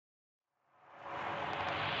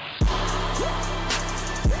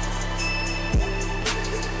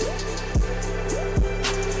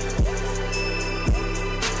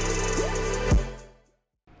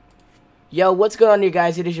Yo, what's going on, you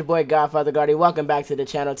guys? It is your boy GodFatherSav. Welcome back to the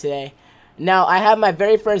channel today. Now, I have my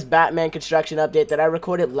very first Batman construction update that I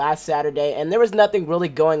recorded last Saturday, and there was nothing really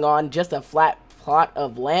going on, just a flat plot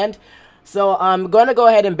of land. So I'm going to go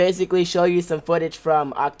ahead and basically show you some footage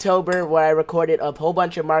from October, where I recorded a whole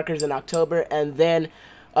bunch of markers in October, and then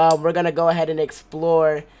we're going to go ahead and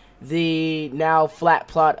explore the now flat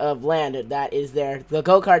plot of land that is there. The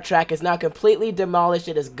go-kart track is now completely demolished.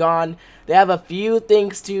 It is gone. They have a few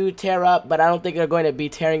things to tear up, but I don't think they're going to be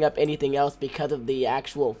tearing up anything else because of the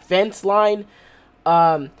actual fence line.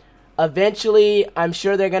 Eventually, I'm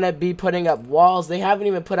sure they're going to be putting up walls. They haven't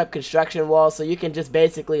even put up construction walls, so you can just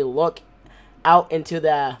basically look out into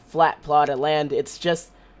the flat plot of land. It's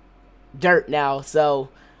just dirt now, so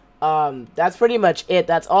that's pretty much it.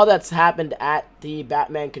 That's all that's happened at the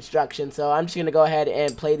Batman construction. So I'm just gonna go ahead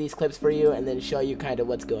and play these clips for you and then show you kind of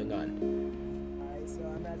what's going on. Alright, so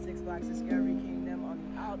I'm at Six Flags Discovery Kingdom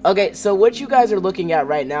on the outside. Okay, so what you guys are looking at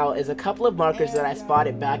right now is a couple of markers that I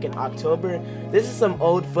spotted back in October. This is some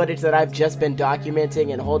old footage that I've just been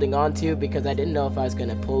documenting and holding on to because I didn't know if I was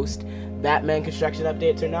gonna post Batman construction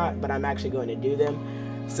updates or not, but I'm actually going to do them.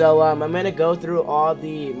 So I'm going to go through all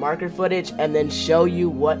the marker footage and then show you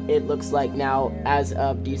what it looks like now as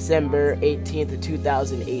of December 18th of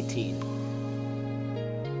 2018.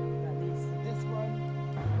 This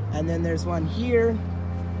one. And then there's one here.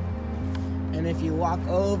 And if you walk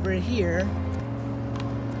over here,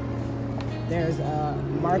 there's a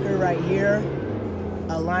marker right here,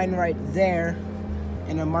 a line right there,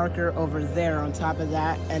 and a marker over there on top of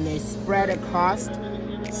that, and they spread across.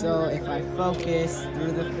 So if I focus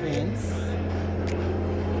through the fence,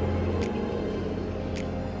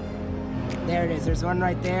 there it is. There's one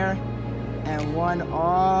right there and one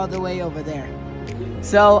all the way over there.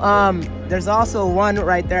 So there's also one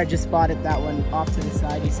right there. I just spotted that one off to the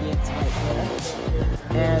side. You see it's right there.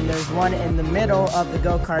 And there's one in the middle of the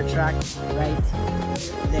go-kart track right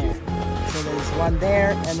there. So there's one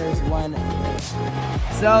there and there's one there.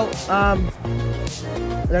 So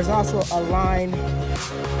there's also a line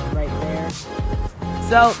right there.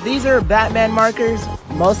 So these are Batman markers,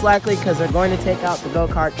 most likely because they're going to take out the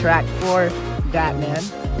go-kart track for Batman.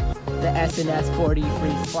 The SNS 40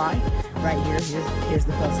 Freeze Fly right here. Here's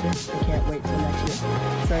the poster. I can't wait till next year.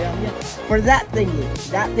 So yeah, for that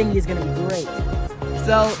thingy is gonna be great.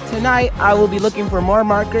 So tonight I will be looking for more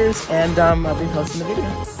markers and I'll be posting the video.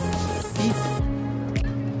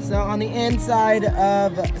 Peace. So on the inside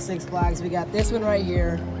of Six Flags, we got this one right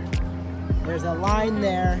here. There's a line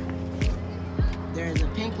there. There's a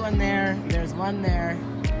pink one there. There's one there.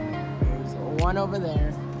 There's one over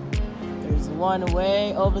there. There's one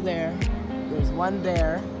way over there. There's one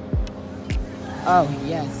there. Oh,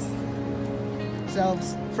 yes. So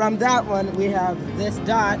from that one, we have this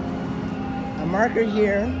dot, a marker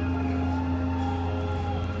here,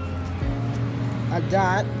 a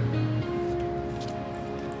dot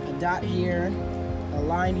here, a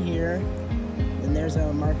line here, and there's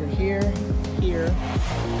a marker here, here,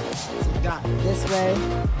 so dot this way,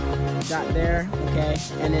 dot there, okay,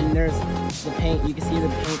 and then there's the paint. You can see the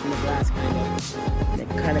paint in the glass and it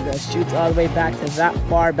kind of goes, shoots all the way back to that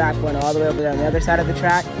far back one, all the way over there on the other side of the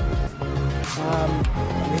track. We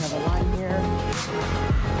have a line here,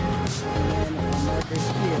 and then a marker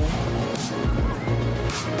here.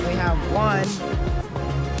 We have one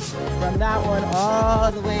from that one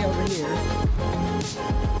all the way over here.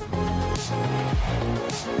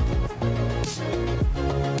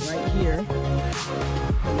 Right here.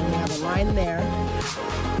 And then we have a line there.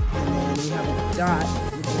 And then we have a dot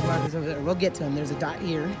with the markers over there. We'll get to them. There's a dot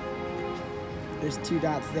here. There's two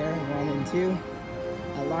dots there, 1 and 2.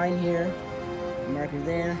 A line here, a marker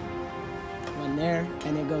there, one there,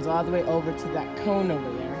 and it goes all the way over to that cone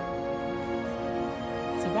over there.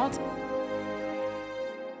 It's about to...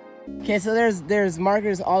 Okay, so there's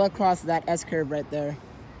markers all across that S-curve right there.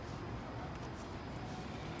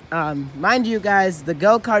 Mind you guys, the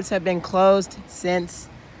go-karts have been closed since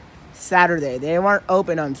Saturday. They weren't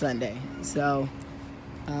open on Sunday. So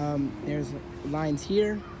there's lines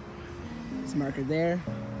here, there's a marker there,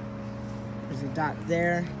 there's a dot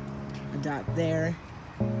there, a dot there,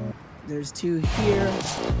 there's two here,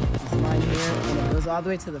 there's a line here, and it goes all the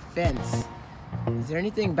way to the fence. Is there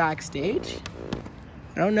anything backstage?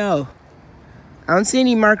 I don't know. I don't see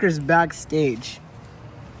any markers backstage.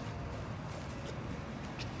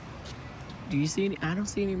 Do you see any? I don't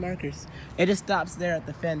see any markers. It just stops there at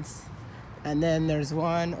the fence. And then there's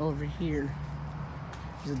one over here.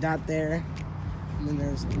 There's a dot there. And then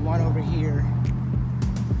there's one over here.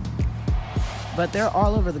 But they're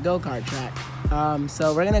all over the go-kart track.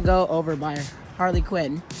 So we're gonna go over by Harley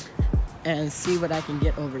Quinn and see what I can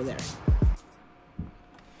get over there.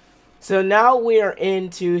 So now we are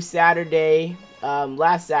into Saturday,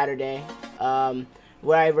 last Saturday,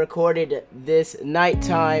 where I recorded this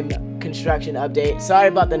nighttime construction update. Sorry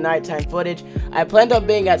about the nighttime footage. I planned on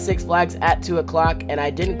being at Six Flags at 2 o'clock, and I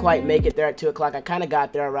didn't quite make it there at 2 o'clock. I kind of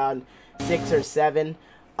got there around 6 or 7.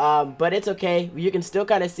 But it's okay. You can still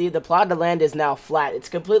kind of see the plot of land is now flat. It's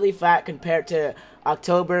completely flat compared to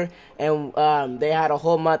October, and they had a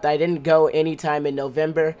whole month. I didn't go anytime in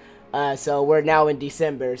November, so we're now in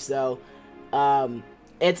December. So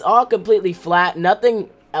it's all completely flat. Nothing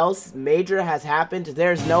else major has happened.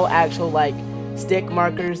 There's no actual like stick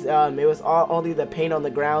markers. It was only the paint on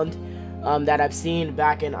the ground that I've seen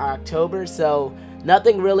back in October. So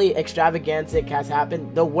nothing really extravagantic has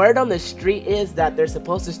happened. The word on the street is that they're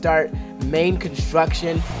supposed to start main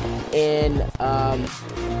construction in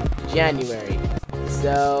January.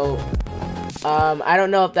 So I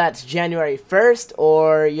don't know if that's January 1st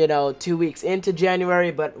or, you know, 2 weeks into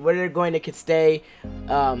January, but we're going to stay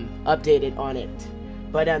updated on it.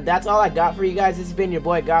 But that's all I got for you guys. This has been your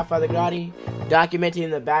boy GodFatherGrotti,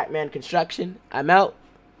 documenting the Batman construction. I'm out.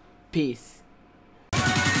 Peace.